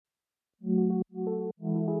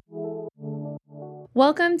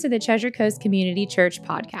Welcome to the Treasure Coast Community Church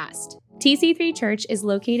podcast. TC3.Church is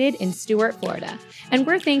located in Stuart, Florida, and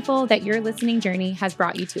we're thankful that your listening journey has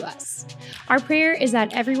brought you to us. Our prayer is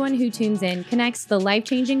that everyone who tunes in connects the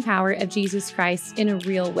life-changing power of Jesus Christ in a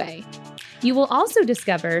real way. You will also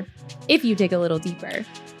discover, if you dig a little deeper,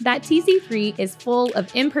 that TC3 is full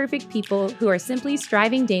of imperfect people who are simply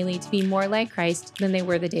striving daily to be more like Christ than they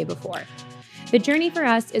were the day before. The journey for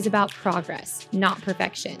us is about progress, not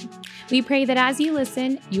perfection. We pray that as you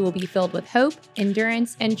listen, you will be filled with hope,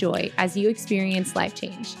 endurance, and joy as you experience life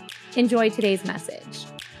change. Enjoy today's message.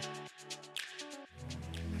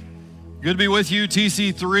 Good to be with you,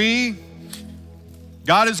 TC3.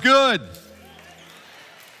 God is good.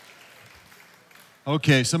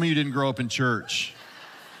 Okay, some of you didn't grow up in church.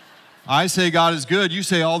 I say God is good, you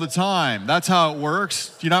say all the time. That's how it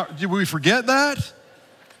works. Did we forget that?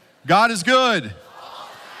 God is good.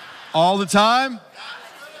 All the time?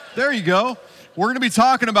 There you go. We're going to be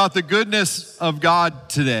talking about the goodness of God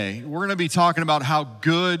today. We're going to be talking about how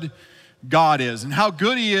good God is and how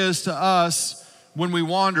good He is to us when we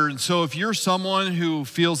wander. And so if you're someone who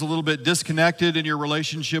feels a little bit disconnected in your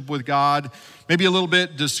relationship with God, maybe a little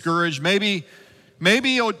bit discouraged, maybe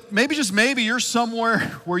you're somewhere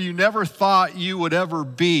where you never thought you would ever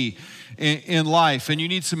be in life and you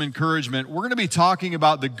need some encouragement. We're going to be talking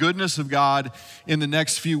about the goodness of God in the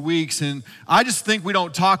next few weeks, and I just think we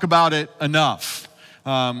don't talk about it enough.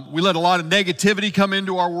 We let a lot of negativity come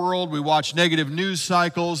into our world. We watch negative news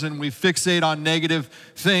cycles and we fixate on negative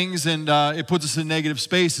things, and it puts us in negative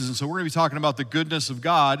spaces. And so we're going to be talking about the goodness of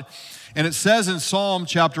God. And it says in Psalm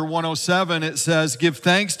chapter 107, it says, "Give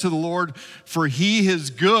thanks to the Lord, for He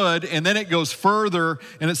is good." And then it goes further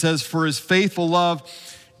and it says, "For His faithful love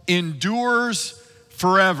endures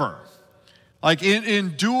forever." Like it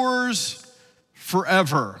endures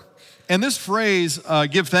forever. And this phrase,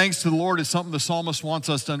 give thanks to the Lord, is something the psalmist wants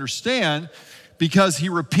us to understand because he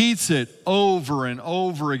repeats it over and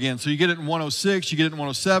over again. So you get it in 106, you get it in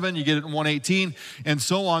 107, you get it in 118, and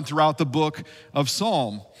so on throughout the book of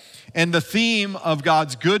Psalm. And the theme of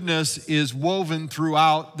God's goodness is woven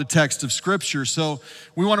throughout the text of Scripture. So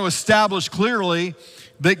we want to establish clearly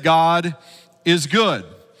that God is good.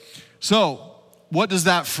 So what does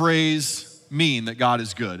that phrase mean, that God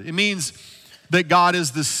is good? It means that God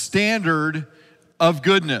is the standard of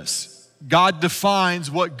goodness. God defines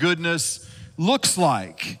what goodness looks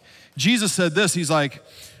like. Jesus said this, He's like,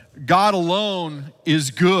 God alone is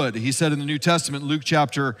good. He said in the New Testament, Luke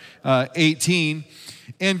chapter 18,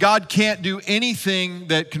 and God can't do anything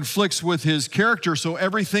that conflicts with His character, so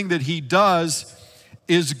everything that He does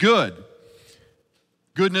is good.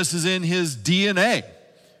 Goodness is in His DNA.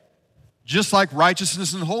 Just like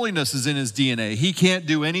righteousness and holiness is in His DNA. He can't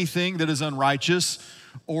do anything that is unrighteous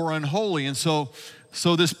or unholy. And so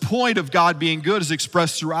this point of God being good is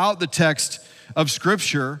expressed throughout the text of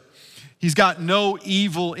Scripture. He's got no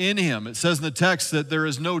evil in Him. It says in the text that there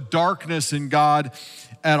is no darkness in God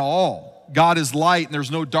at all. God is light and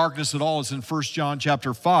there's no darkness at all. It's in 1 John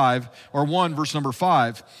chapter 5, or 1 verse number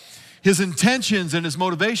 5. His intentions and His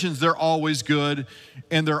motivations, they're always good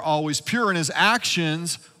and they're always pure. And His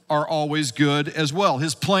actions are always good as well.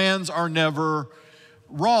 His plans are never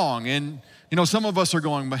wrong. And, some of us are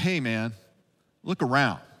going, but hey, man, look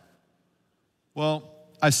around. Well,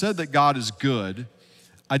 I said that God is good.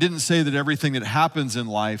 I didn't say that everything that happens in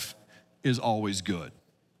life is always good.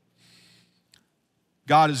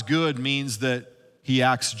 God is good means that He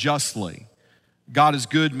acts justly. God is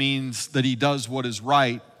good means that He does what is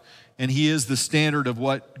right, and He is the standard of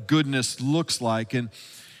what goodness looks like. And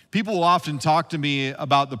people will often talk to me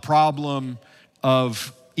about the problem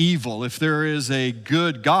of evil. If there is a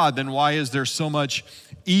good God, then why is there so much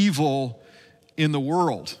evil in the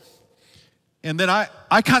world? And then I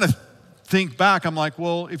kind of think back, I'm like,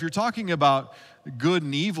 well, if you're talking about good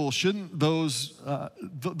and evil, shouldn't those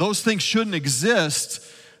things shouldn't exist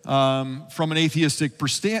from an atheistic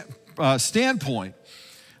standpoint?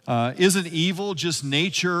 Isn't evil just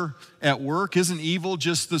nature at work? Isn't evil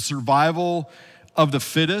just the survival of the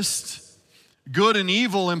fittest? Good and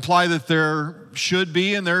evil imply that there should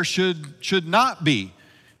be and there should not be.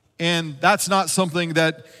 And that's not something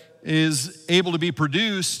that is able to be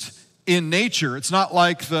produced in nature. It's not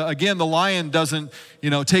like the lion doesn't,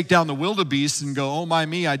 take down the wildebeest and go, oh my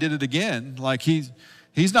me, I did it again. Like he's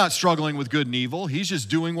not struggling with good and evil. He's just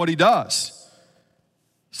doing what he does.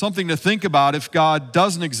 Something to think about: if God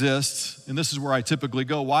doesn't exist, and this is where I typically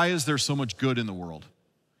go, why is there so much good in the world?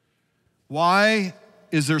 Why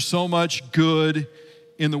is there so much good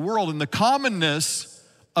in the world? And the commonness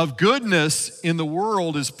of goodness in the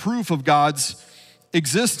world is proof of God's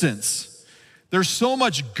existence. There's so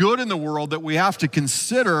much good in the world that we have to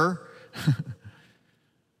consider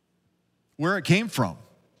where it came from.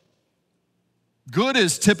 Good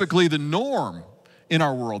is typically the norm in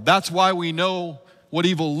our world. That's why we know what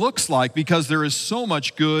evil looks like, because there is so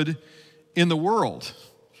much good in the world.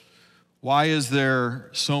 Why is there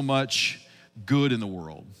so much good in the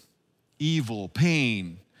world? Evil,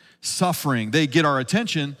 pain, suffering, they get our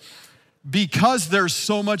attention because there's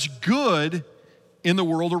so much good in the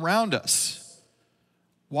world around us.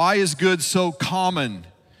 Why is good so common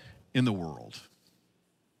in the world?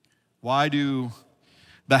 Why do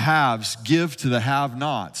the haves give to the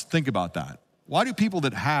have-nots? Think about that. Why do people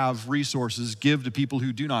that have resources give to people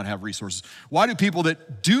who do not have resources? Why do people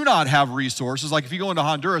that do not have resources, like if you go into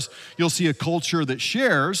Honduras, you'll see a culture that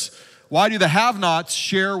shares. Why do the have-nots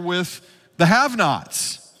share with the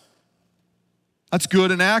have-nots? That's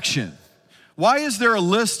good in action. Why is there a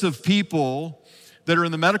list of people that are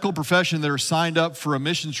in the medical profession that are signed up for a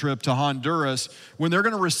mission trip to Honduras when they're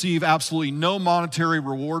going to receive absolutely no monetary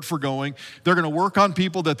reward for going? They're going to work on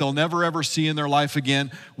people that they'll never ever see in their life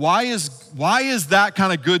again. Why is that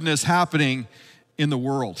kind of goodness happening in the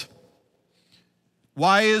world?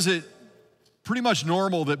 Why is it pretty much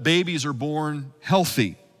normal that babies are born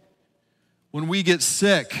healthy? When we get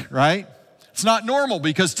sick, right? It's not normal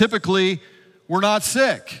because typically we're not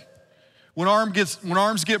sick. When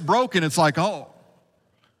arms get broken, it's like, oh,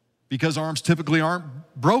 because arms typically aren't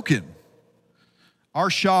broken. Our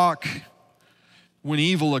shock when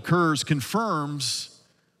evil occurs confirms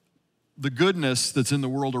the goodness that's in the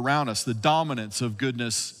world around us, the dominance of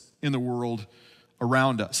goodness in the world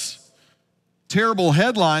around us. Terrible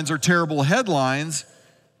headlines are terrible headlines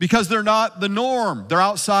because they're not the norm. They're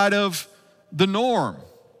outside of the norm.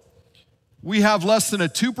 We have less than a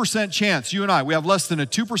 2% chance, you and I, we have less than a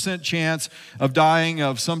 2% chance of dying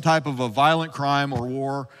of some type of a violent crime or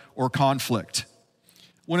war or conflict.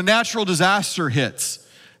 When a natural disaster hits,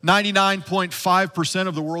 99.5%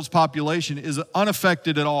 of the world's population is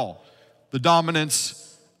unaffected at all. The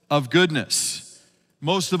dominance of goodness.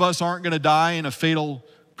 Most of us aren't going to die in a fatal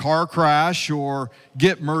car crash or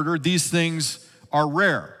get murdered. These things are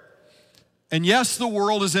rare. And yes, the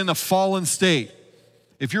world is in a fallen state.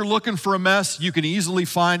 If you're looking for a mess, you can easily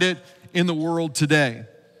find it in the world today.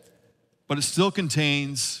 But it still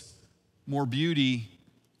contains more beauty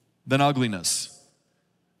than ugliness.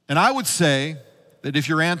 And I would say that if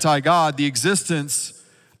you're anti-God, the existence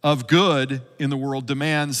of good in the world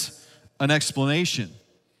demands an explanation.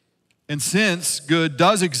 And since good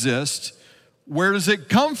does exist, where does it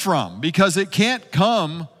come from? Because it can't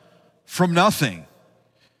come from nothing.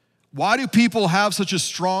 Why do people have such a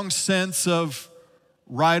strong sense of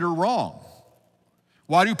right or wrong?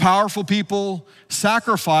 Why do powerful people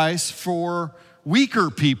sacrifice for weaker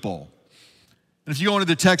people? And if you go into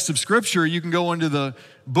the text of Scripture, you can go into the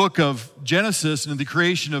book of Genesis and the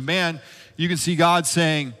creation of man, you can see God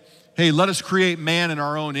saying, hey, let us create man in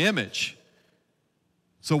our own image.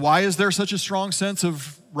 So why is there such a strong sense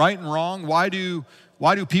of right and wrong? Why do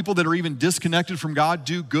people that are even disconnected from God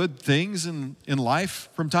do good things in life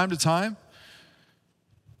from time to time?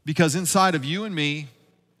 Because inside of you and me,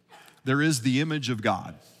 there is the image of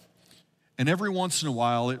God. And every once in a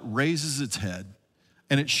while, it raises its head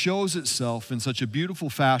and it shows itself in such a beautiful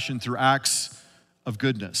fashion through acts of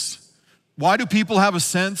goodness. Why do people have a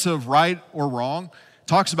sense of right or wrong? It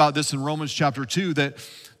talks about this in Romans chapter 2,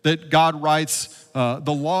 that God writes the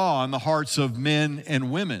law on the hearts of men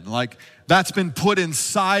and women. Like, that's been put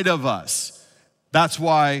inside of us. That's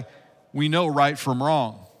why we know right from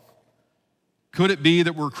wrong. Could it be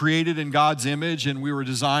that we're created in God's image and we were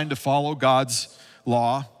designed to follow God's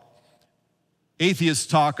law? Atheists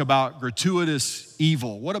talk about gratuitous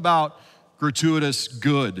evil. What about gratuitous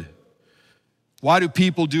good? Why do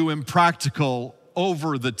people do impractical,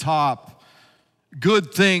 over-the-top,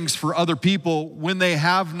 good things for other people when they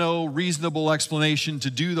have no reasonable explanation to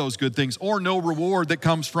do those good things or no reward that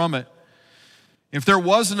comes from it? If there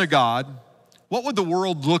wasn't a God, what would the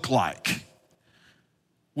world look like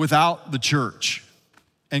without the church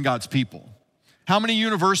and God's people? How many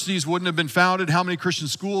universities wouldn't have been founded? How many Christian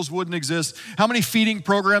schools wouldn't exist? How many feeding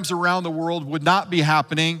programs around the world would not be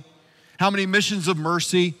happening? How many missions of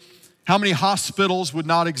mercy? How many hospitals would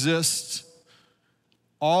not exist?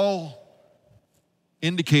 All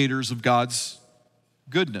indicators of God's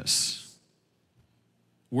goodness.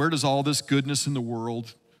 Where does all this goodness in the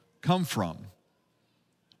world come from?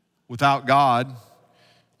 Without God,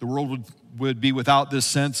 the world would be without this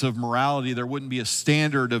sense of morality. There wouldn't be a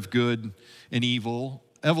standard of good and evil.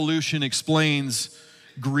 Evolution explains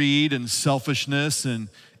greed and selfishness and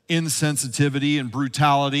insensitivity and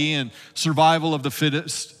brutality and survival of the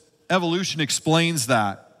fittest. Evolution explains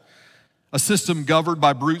that. A system governed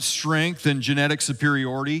by brute strength and genetic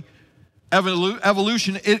superiority.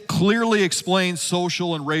 Evolution, it clearly explains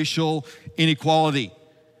social and racial inequality,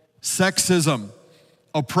 sexism,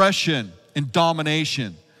 oppression, and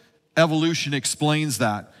domination. Evolution explains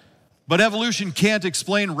that. But evolution can't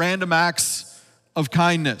explain random acts of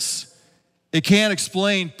kindness. It can't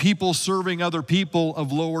explain people serving other people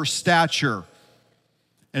of lower stature.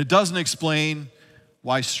 And it doesn't explain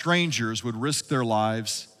why strangers would risk their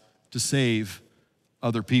lives to save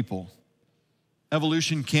other people.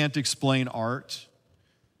 Evolution can't explain art.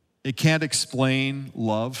 It can't explain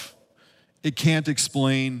love. It can't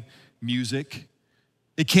explain music.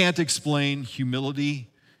 It can't explain humility.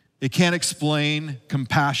 It can't explain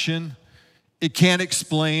compassion. It can't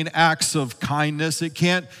explain acts of kindness. It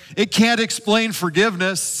can't explain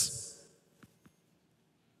forgiveness.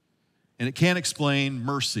 And it can't explain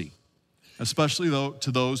mercy, especially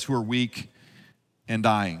to those who are weak and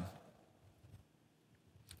dying.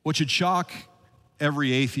 What should shock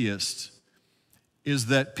every atheist is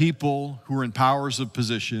that people who are in powers of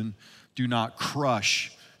position do not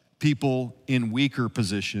crush people in weaker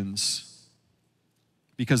positions,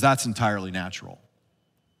 because that's entirely natural.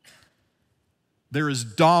 There is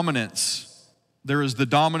dominance. There is the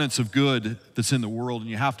dominance of good that's in the world, and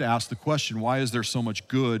you have to ask the question, why is there so much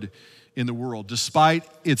good in the world? Despite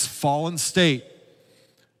its fallen state,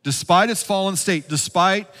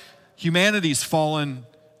 despite humanity's fallen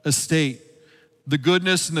estate, the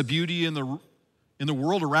goodness and the beauty in the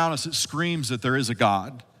world around us, it screams that there is a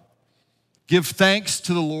God. Give thanks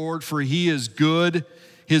to the Lord, for he is good.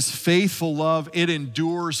 His faithful love, it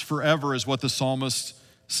endures forever, is what the psalmist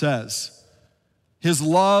says. His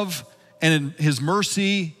love and his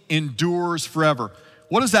mercy endures forever.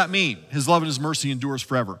 What does that mean? His love and his mercy endures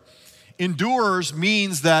forever. Endures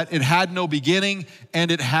means that it had no beginning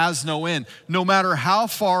and it has no end. No matter how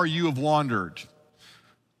far you have wandered,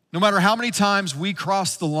 no matter how many times we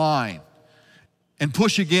cross the line and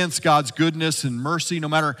push against God's goodness and mercy, no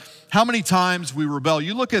matter how many times we rebel.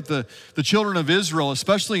 You look at the children of Israel,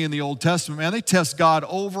 especially in the Old Testament, man, they test God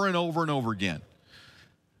over and over and over again.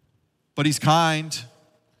 But he's kind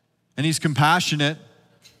and he's compassionate.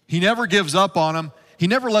 He never gives up on them. He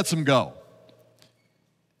never lets them go.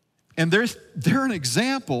 And they're an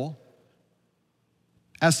example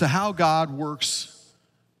as to how God works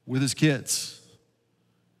with his kids.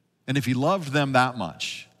 And if he loved them that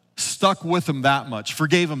much, stuck with them that much,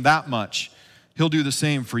 forgave them that much, he'll do the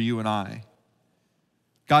same for you and I.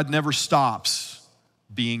 God never stops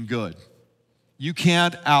being good. You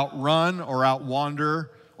can't outrun or outwander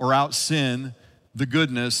or out-sin the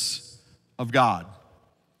goodness of God.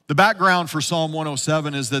 The background for Psalm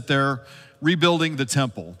 107 is that they're rebuilding the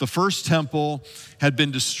temple. The first temple had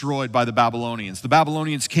been destroyed by the Babylonians. The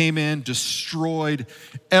Babylonians came in, destroyed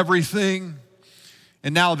everything.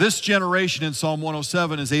 And now this generation in Psalm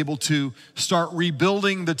 107 is able to start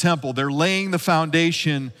rebuilding the temple. They're laying the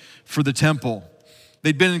foundation for the temple.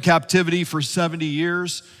 They'd been in captivity for 70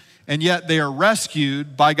 years, and yet they are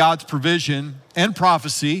rescued by God's provision and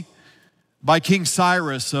prophecy by King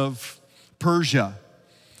Cyrus of Persia.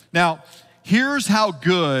 Now, here's how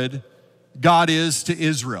good God is to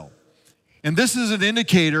Israel. And this is an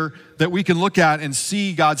indicator that we can look at and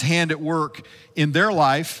see God's hand at work in their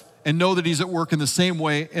life and know that he's at work in the same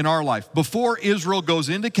way in our life. Before Israel goes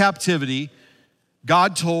into captivity,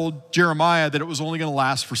 God told Jeremiah that it was only going to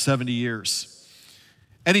last for 70 years.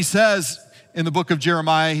 And he says in the book of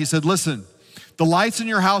Jeremiah, he said, listen, the lights in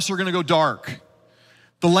your house are going to go dark.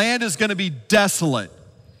 The land is going to be desolate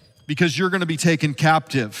because you're going to be taken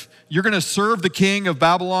captive. You're going to serve the king of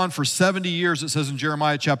Babylon for 70 years, it says in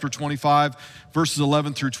Jeremiah chapter 25, verses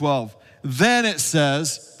 11 through 12. Then it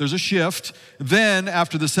says, there's a shift. Then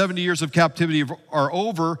after the 70 years of captivity are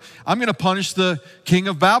over, I'm going to punish the king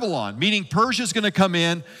of Babylon, meaning Persia's going to come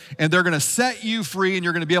in and they're going to set you free and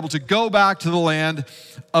you're going to be able to go back to the land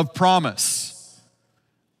of promise.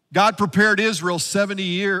 God prepared Israel for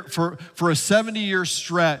a 70-year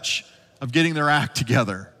stretch of getting their act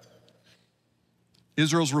together.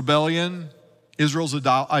 Israel's rebellion, Israel's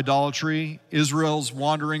idolatry, Israel's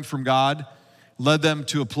wandering from God led them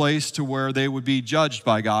to a place to where they would be judged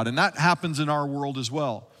by God. And that happens in our world as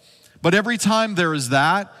well. But every time there is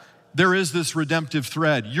that, there is this redemptive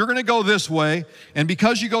thread. You're going to go this way, and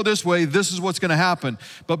because you go this way, this is what's going to happen.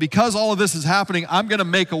 But because all of this is happening, I'm going to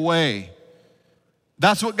make a way.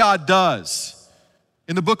 That's what God does.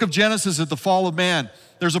 In the book of Genesis, at the fall of man,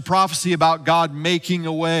 there's a prophecy about God making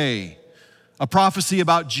a way. A prophecy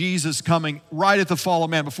about Jesus coming right at the fall of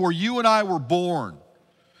man, before you and I were born.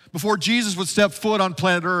 Before Jesus would step foot on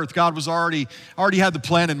planet Earth, God was already had the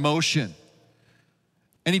plan in motion.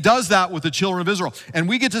 And he does that with the children of Israel. And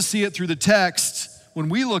we get to see it through the text when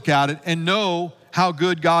we look at it and know how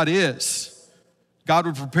good God is. God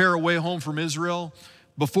would prepare a way home from Israel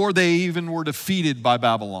before they even were defeated by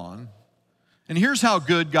Babylon. And here's how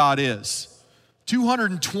good God is.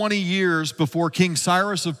 220 years before King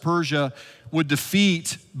Cyrus of Persia would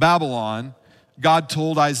defeat Babylon, God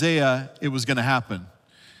told Isaiah it was going to happen.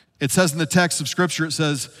 It says in the text of Scripture, it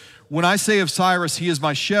says, "When I say of Cyrus, he is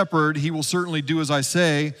my shepherd, he will certainly do as I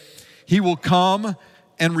say. He will come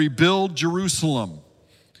and rebuild Jerusalem.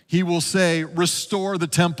 He will say, restore the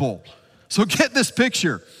temple." So get this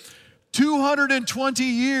picture. 220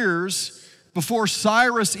 years before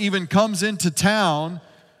Cyrus even comes into town,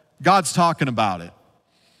 God's talking about it.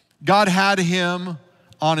 God had him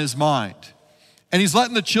on his mind. And he's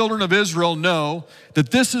letting the children of Israel know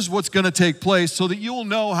that this is what's going to take place so that you'll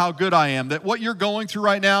know how good I am, that what you're going through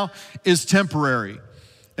right now is temporary,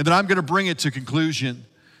 and that I'm going to bring it to conclusion.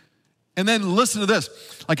 And then listen to this.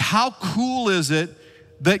 Like, how cool is it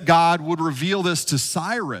that God would reveal this to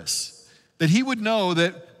Cyrus? That he would know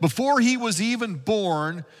that before he was even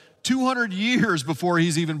born, 200 years before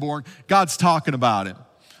he's even born, God's talking about him,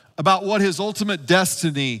 about what his ultimate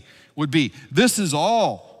destiny would be. This is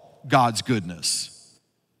all God's goodness.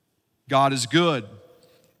 God is good,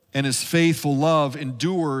 and his faithful love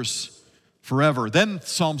endures forever. Then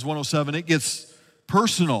Psalms 107, it gets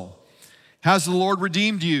personal. Has the Lord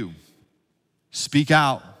redeemed you? Speak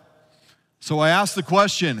out. So I ask the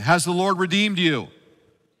question, has the Lord redeemed you?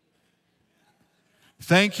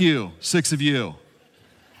 Thank you, 6 of you.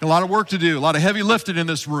 A lot of work to do, a lot of heavy lifting in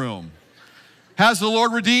this room. Has the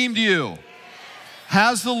Lord redeemed you?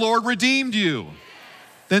 Has the Lord redeemed you?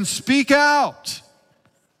 Then speak out.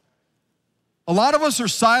 A lot of us are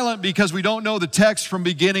silent because we don't know the text from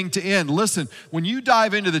beginning to end. Listen, when you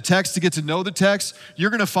dive into the text to get to know the text, you're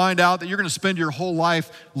going to find out that you're going to spend your whole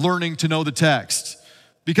life learning to know the text.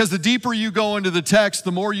 Because the deeper you go into the text,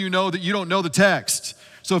 the more you know that you don't know the text.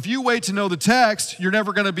 So if you wait to know the text, you're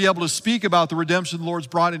never going to be able to speak about the redemption the Lord's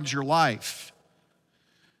brought into your life.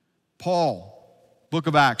 Paul, book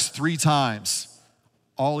of Acts, 3 times,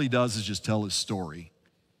 all he does is just tell his story.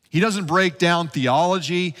 He doesn't break down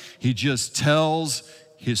theology, he just tells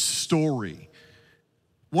his story.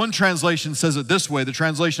 One translation says it this way, the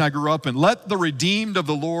translation I grew up in, "Let the redeemed of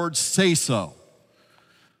the Lord say so."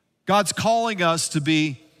 God's calling us to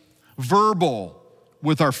be verbal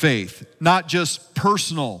with our faith, not just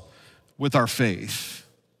personal with our faith.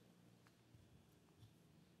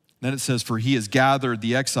 Then it says, "For he has gathered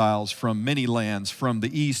the exiles from many lands, from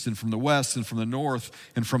the east and from the west and from the north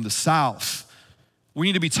and from the south." We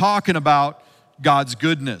need to be talking about God's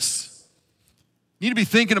goodness. You need to be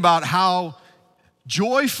thinking about how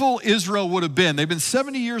joyful Israel would have been. They've been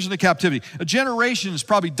 70 years into captivity. A generation has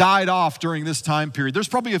probably died off during this time period. There's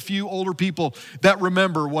probably a few older people that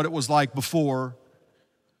remember what it was like before.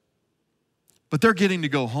 But they're getting to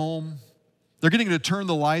go home. They're getting to turn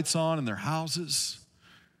the lights on in their houses.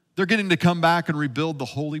 They're getting to come back and rebuild the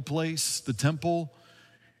holy place, the temple.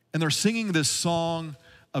 And they're singing this song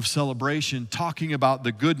of celebration, talking about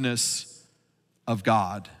the goodness of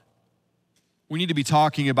God. We need to be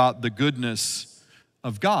talking about the goodness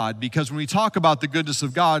of God, because when we talk about the goodness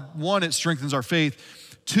of God, 1, it strengthens our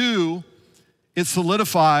faith. 2, it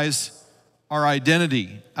solidifies our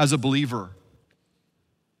identity as a believer.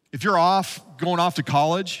 If you're going off to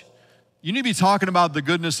college, you need to be talking about the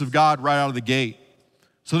goodness of God right out of the gate,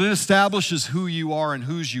 so that it establishes who you are and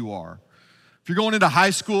whose you are. If you're going into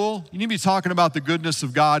high school, you need to be talking about the goodness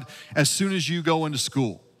of God as soon as you go into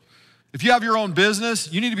school. If you have your own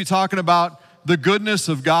business, you need to be talking about the goodness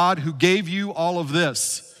of God who gave you all of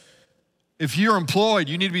this. If you're employed,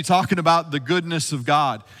 you need to be talking about the goodness of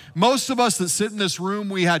God. Most of us that sit in this room,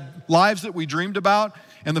 we had lives that we dreamed about,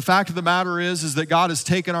 and the fact of the matter is that God has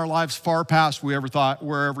taken our lives far past wherever we thought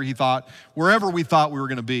we were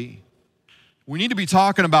going to be. We need to be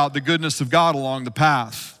talking about the goodness of God along the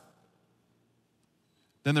path.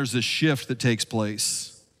 Then there's this shift that takes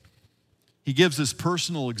place. He gives this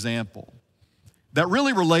personal example that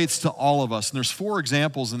really relates to all of us. And there's 4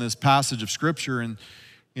 examples in this passage of Scripture in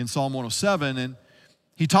Psalm 107. And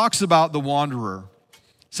he talks about the wanderer. It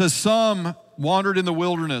says, "Some wandered in the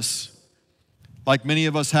wilderness, like many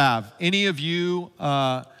of us have." Any of you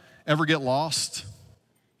ever get lost?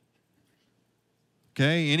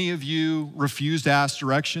 Okay, any of you refuse to ask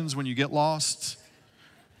directions when you get lost?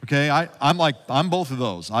 Okay, I'm both of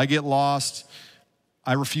those. I get lost,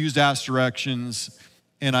 I refuse to ask directions,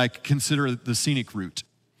 and I consider the scenic route.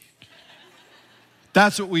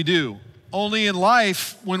 That's what we do. Only in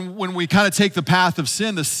life, when we kind of take the path of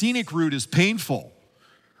sin, the scenic route is painful.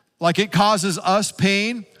 Like it causes us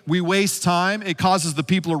pain. We waste time. It causes the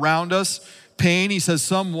people around us pain. He says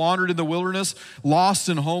some wandered in the wilderness, lost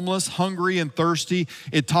and homeless, hungry and thirsty.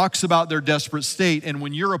 It talks about their desperate state. And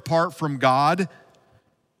when you're apart from God,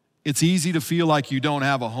 it's easy to feel like you don't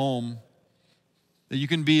have a home, that you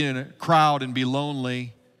can be in a crowd and be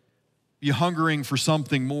lonely, be hungering for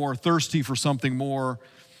something more, thirsty for something more,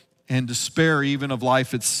 and despair even of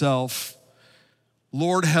life itself.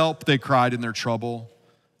 Lord, help, they cried in their trouble,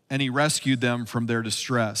 and he rescued them from their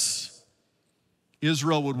distress.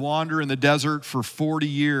 Israel would wander in the desert for 40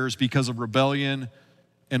 years because of rebellion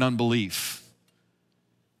and unbelief.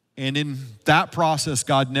 And in that process,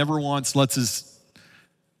 God never once lets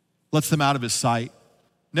them out of his sight,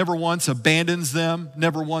 never once abandons them,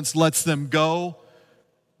 never once lets them go,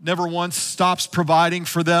 never once stops providing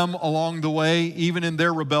for them along the way, even in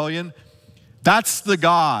their rebellion. That's the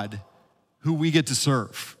God who we get to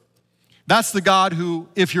serve. That's the God who,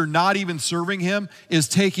 if you're not even serving him, is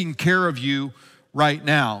taking care of you right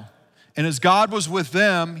now. And as God was with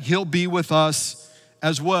them, he'll be with us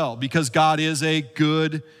as well, because God is a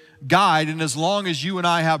good guide. And as long as you and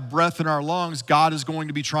I have breath in our lungs, God is going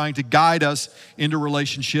to be trying to guide us into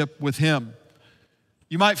relationship with him.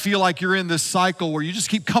 You might feel like you're in this cycle where you just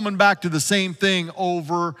keep coming back to the same thing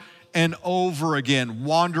over and over again,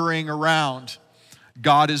 wandering around.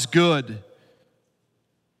 God is good.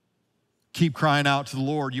 Keep crying out to the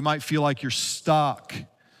Lord. You might feel like you're stuck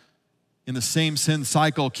in the same sin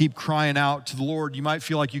cycle. Keep crying out to the Lord. You might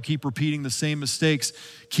feel like you keep repeating the same mistakes.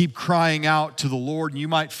 Keep crying out to the Lord. And you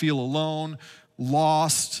might feel alone,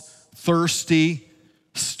 lost, thirsty,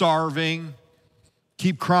 starving.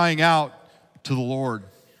 Keep crying out to the Lord.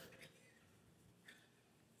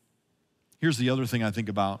 Here's the other thing I think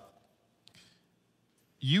about.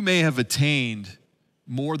 You may have attained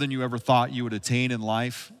more than you ever thought you would attain in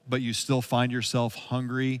life, but you still find yourself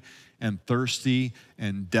hungry and thirsty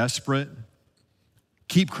and desperate.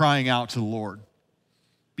 Keep crying out to the Lord,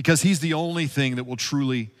 because he's the only thing that will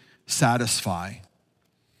truly satisfy.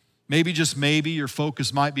 Maybe, just maybe, your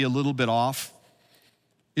focus might be a little bit off.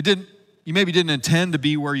 You maybe didn't intend to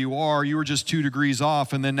be where you are. You were just 2 degrees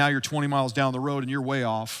off, and then now you're 20 miles down the road and you're way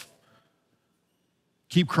off.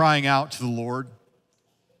 Keep crying out to the Lord.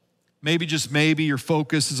 Maybe, just maybe, your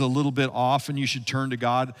focus is a little bit off and you should turn to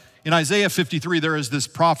God. In Isaiah 53, there is this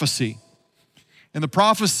prophecy. And the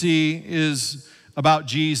prophecy is about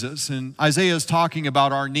Jesus. And Isaiah is talking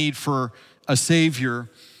about our need for a Savior.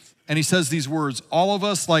 And he says these words, "All of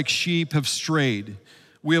us like sheep have strayed.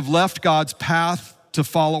 We have left God's path to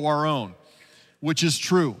follow our own," which is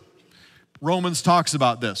true. Romans talks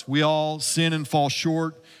about this. We all sin and fall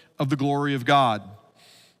short of the glory of God.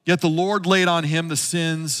 Yet the Lord laid on him the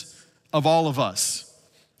sins of all of us.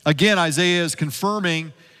 Again, Isaiah is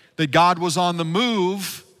confirming that God was on the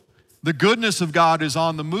move. The goodness of God is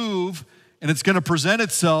on the move, and it's going to present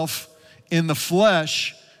itself in the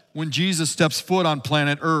flesh when Jesus steps foot on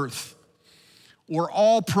planet Earth. We're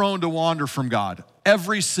all prone to wander from God,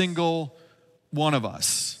 every single one of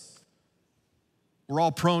us. We're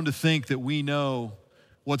all prone to think that we know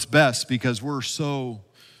what's best because we're so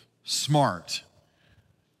smart.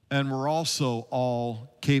 And we're also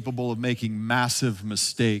all capable of making massive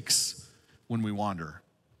mistakes when we wander.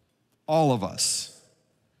 All of us.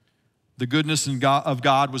 The goodness of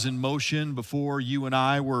God was in motion before you and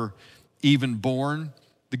I were even born.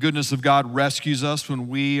 The goodness of God rescues us when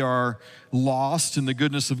we are lost, and the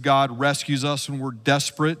goodness of God rescues us when we're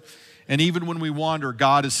desperate. And even when we wander,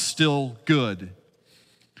 God is still good.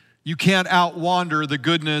 You can't outwander the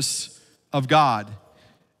goodness of God.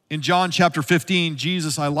 In John chapter 15,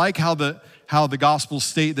 Jesus, I like how the Gospels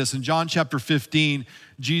state this. In John chapter 15,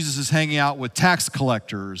 Jesus is hanging out with tax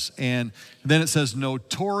collectors, and then it says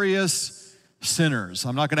notorious sinners.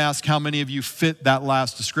 I'm not going to ask how many of you fit that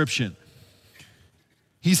last description.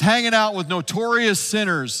 He's hanging out with notorious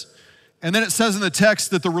sinners, and then it says in the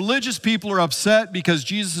text that the religious people are upset because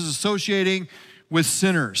Jesus is associating with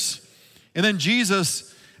sinners. And then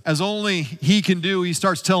Jesus, as only he can do, he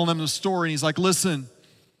starts telling them the story, and he's like, listen,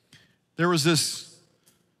 there was this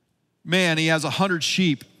man, he has 100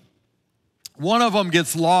 sheep. One of them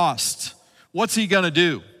gets lost. What's he gonna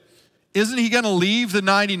do? Isn't he gonna leave the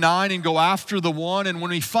 99 and go after the one? And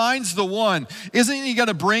when he finds the one, isn't he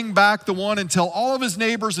gonna bring back the one and tell all of his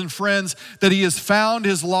neighbors and friends that he has found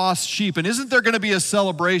his lost sheep? And isn't there gonna be a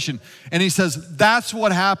celebration? And he says, that's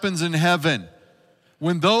what happens in heaven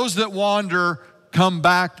when those that wander come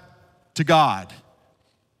back to God.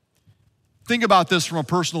 Think about this from a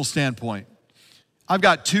personal standpoint. I've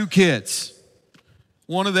got 2 kids.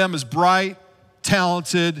 One of them is bright,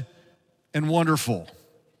 talented, and wonderful.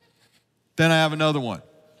 Then I have another one.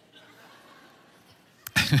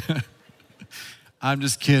 I'm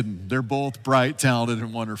just kidding. They're both bright, talented,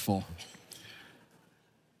 and wonderful.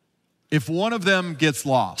 If one of them gets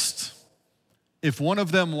lost, if one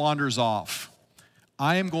of them wanders off,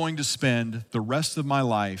 I am going to spend the rest of my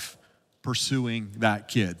life pursuing that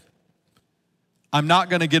kid. I'm not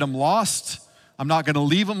going to get them lost. I'm not going to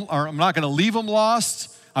leave them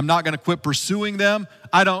lost. I'm not going to quit pursuing them.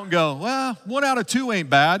 I don't go, well, 1 out of 2 ain't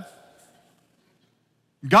bad.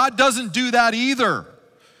 God doesn't do that either.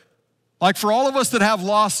 Like for all of us that have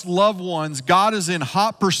lost loved ones, God is in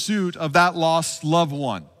hot pursuit of that lost loved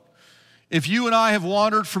one. If you and I have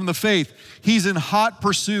wandered from the faith, he's in hot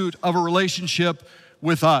pursuit of a relationship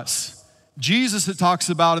with us. Jesus, it talks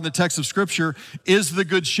about in the text of Scripture, is the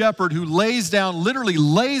good shepherd who literally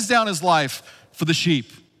lays down his life for the sheep.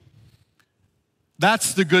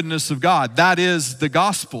 That's the goodness of God. That is the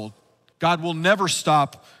gospel. God will never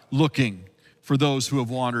stop looking for those who have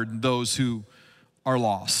wandered and those who are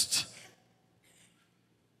lost.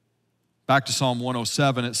 Back to Psalm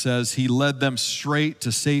 107, it says, he led them straight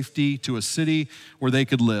to safety, to a city where they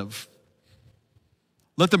could live.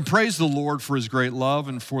 Let them praise the Lord for his great love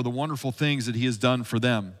and for the wonderful things that he has done for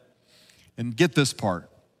them. And get this part.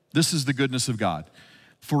 This is the goodness of God.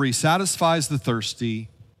 For he satisfies the thirsty,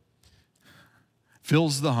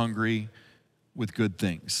 fills the hungry with good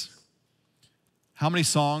things. How many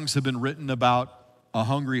songs have been written about a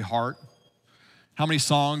hungry heart? How many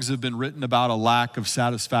songs have been written about a lack of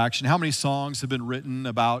satisfaction? How many songs have been written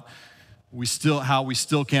about how we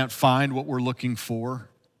still can't find what we're looking for?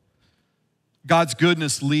 God's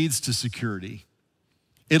goodness leads to security.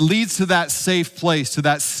 It leads to that safe place, to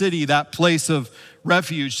that city, that place of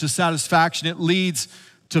refuge, to satisfaction. It leads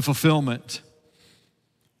to fulfillment.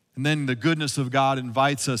 And then the goodness of God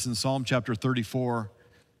invites us in Psalm chapter 34,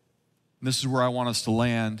 and this is where I want us to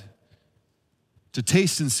land, to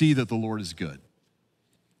taste and see that the Lord is good.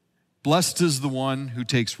 Blessed is the one who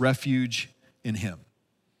takes refuge in him.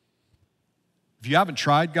 If you haven't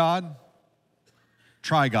tried God,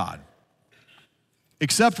 try God.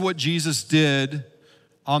 Accept what Jesus did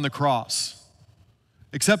on the cross.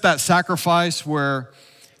 Accept that sacrifice where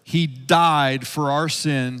he died for our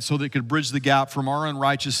sin so that it could bridge the gap from our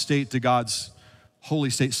unrighteous state to God's holy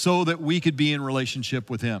state so that we could be in relationship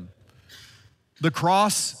with him. The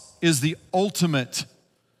cross is the ultimate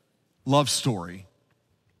love story.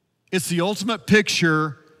 It's the ultimate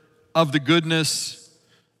picture of the goodness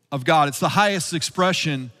of God. It's the highest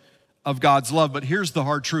expression of God's love. But here's the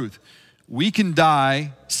hard truth. We can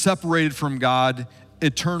die separated from God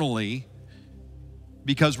eternally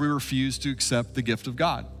because we refuse to accept the gift of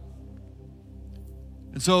God.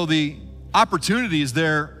 And so the opportunity is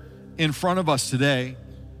there in front of us today.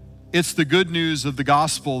 It's the good news of the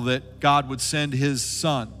gospel that God would send his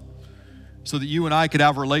son so that you and I could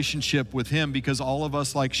have a relationship with him, because all of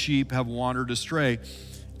us like sheep have wandered astray.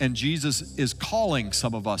 And Jesus is calling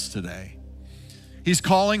some of us today. He's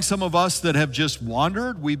calling some of us that have just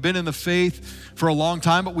wandered. We've been in the faith for a long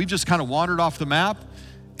time, but we've just kind of wandered off the map.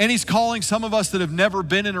 And he's calling some of us that have never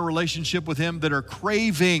been in a relationship with him, that are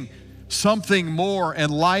craving something more,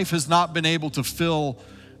 and life has not been able to fill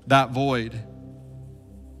that void.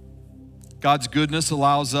 God's goodness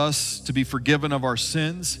allows us to be forgiven of our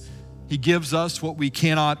sins. He gives us what we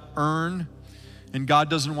cannot earn. And God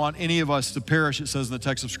doesn't want any of us to perish, it says in the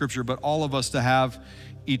text of Scripture, but all of us to have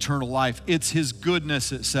eternal life. It's his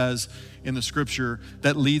goodness, it says in the Scripture,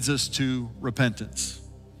 that leads us to repentance.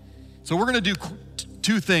 So we're going to do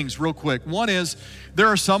two things real quick. One is, there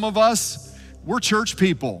are some of us, we're church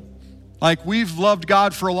people. Like, we've loved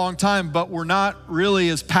God for a long time, but we're not really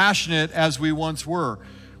as passionate as we once were.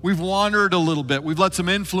 We've wandered a little bit. We've let some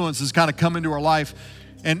influences kind of come into our life.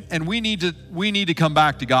 And we need to come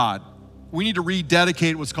back to God. We need to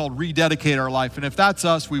rededicate, what's called rededicate our life. And if that's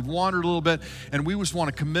us, we've wandered a little bit and we just want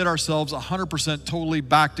to commit ourselves 100% totally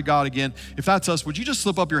back to God again. If that's us, would you just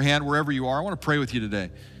slip up your hand wherever you are? I want to pray with you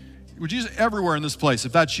today. Would you, everywhere in this place,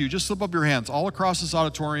 if that's you, just slip up your hands. All across this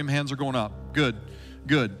auditorium, hands are going up. Good,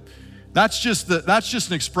 good. That's just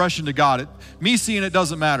an expression to God. Me seeing it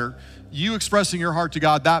doesn't matter. You expressing your heart to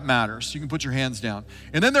God, that matters. You can put your hands down.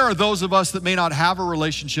 And then there are those of us that may not have a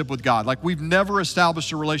relationship with God. Like, we've never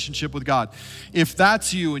established a relationship with God. If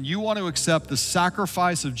that's you and you want to accept the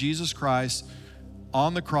sacrifice of Jesus Christ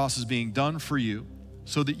on the cross as being done for you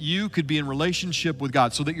so that you could be in relationship with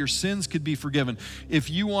God, so that your sins could be forgiven. If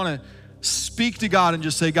you want to speak to God and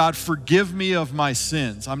just say, God, forgive me of my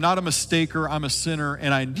sins. I'm not a mistaker, I'm a sinner,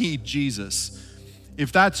 and I need Jesus.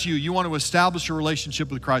 If that's you, you want to establish a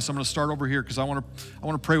relationship with Christ. I'm going to start over here because I want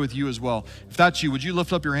to pray with you as well. If that's you, would you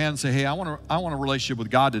lift up your hand and say, hey, I want a relationship with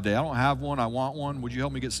God today. I don't have one. I want one. Would you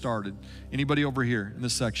help me get started? Anybody over here in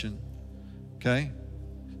this section? Okay.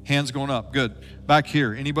 Hands going up. Good. Back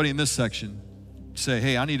here. Anybody in this section? Say,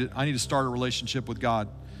 hey, I need to start a relationship with God.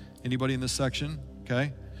 Anybody in this section?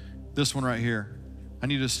 Okay. This one right here. I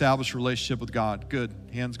need to establish a relationship with God. Good.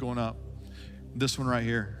 Hands going up. This one right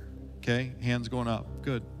here. Okay, hands going up.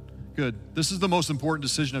 Good, good. This is the most important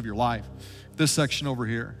decision of your life. This section over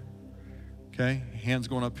here. Okay, hands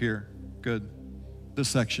going up here. Good. This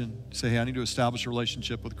section, say, hey, I need to establish a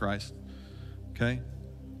relationship with Christ. Okay,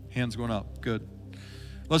 hands going up. Good.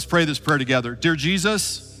 Let's pray this prayer together. Dear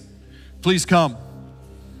Jesus, please come.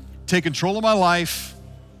 Take control of my life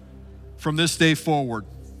from this day forward.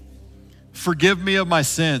 Forgive me of my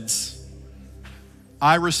sins.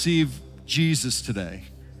 I receive Jesus today.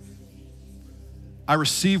 I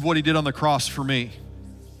receive what he did on the cross for me.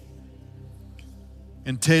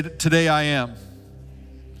 And today I am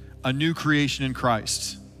a new creation in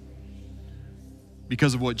Christ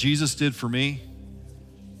because of what Jesus did for me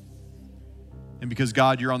and because,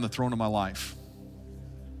 God, you're on the throne of my life.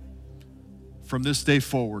 From this day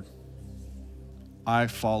forward, I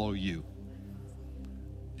follow you.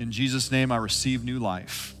 In Jesus' name, I receive new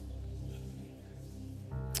life.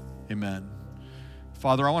 Amen.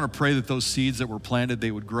 Father, I want to pray that those seeds that were planted, they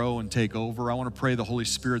would grow and take over. I want to pray the Holy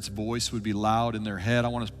Spirit's voice would be loud in their head. I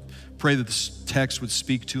want to pray that this text would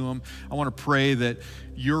speak to them. I want to pray that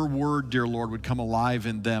your word, dear Lord, would come alive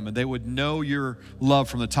in them and they would know your love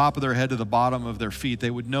from the top of their head to the bottom of their feet. They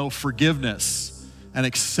would know forgiveness and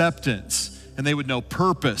acceptance, and they would know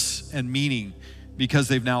purpose and meaning because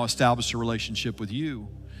they've now established a relationship with you.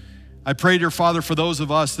 I pray, dear Father, for those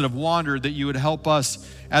of us that have wandered, that you would help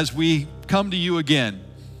us as we come to you again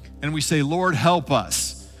and we say, Lord, help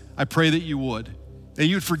us. I pray that you would. That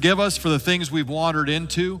you'd forgive us for the things we've wandered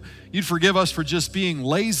into. You'd forgive us for just being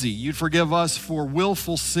lazy. You'd forgive us for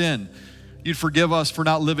willful sin. You'd forgive us for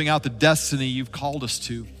not living out the destiny you've called us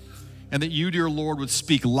to. And that you, dear Lord, would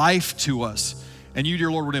speak life to us. And you,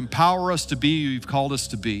 dear Lord, would empower us to be who you've called us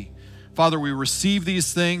to be. Father, we receive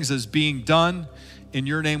these things as being done. In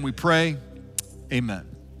your name we pray, amen.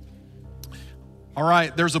 All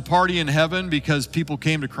right, there's a party in heaven because people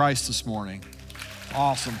came to Christ this morning.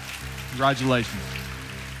 Awesome. Congratulations.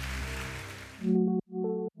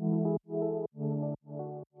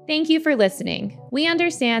 Thank you for listening. We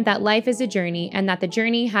understand that life is a journey and that the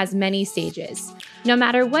journey has many stages. No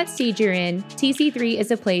matter what stage you're in, TC3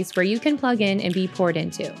 is a place where you can plug in and be poured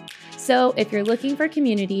into. So if you're looking for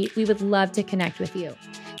community, we would love to connect with you.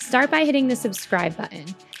 Start by hitting the subscribe button,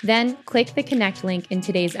 then click the connect link in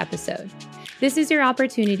today's episode. This is your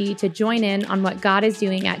opportunity to join in on what God is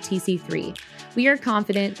doing at TC3. We are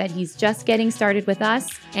confident that he's just getting started with us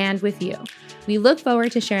and with you. We look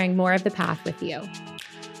forward to sharing more of the path with you.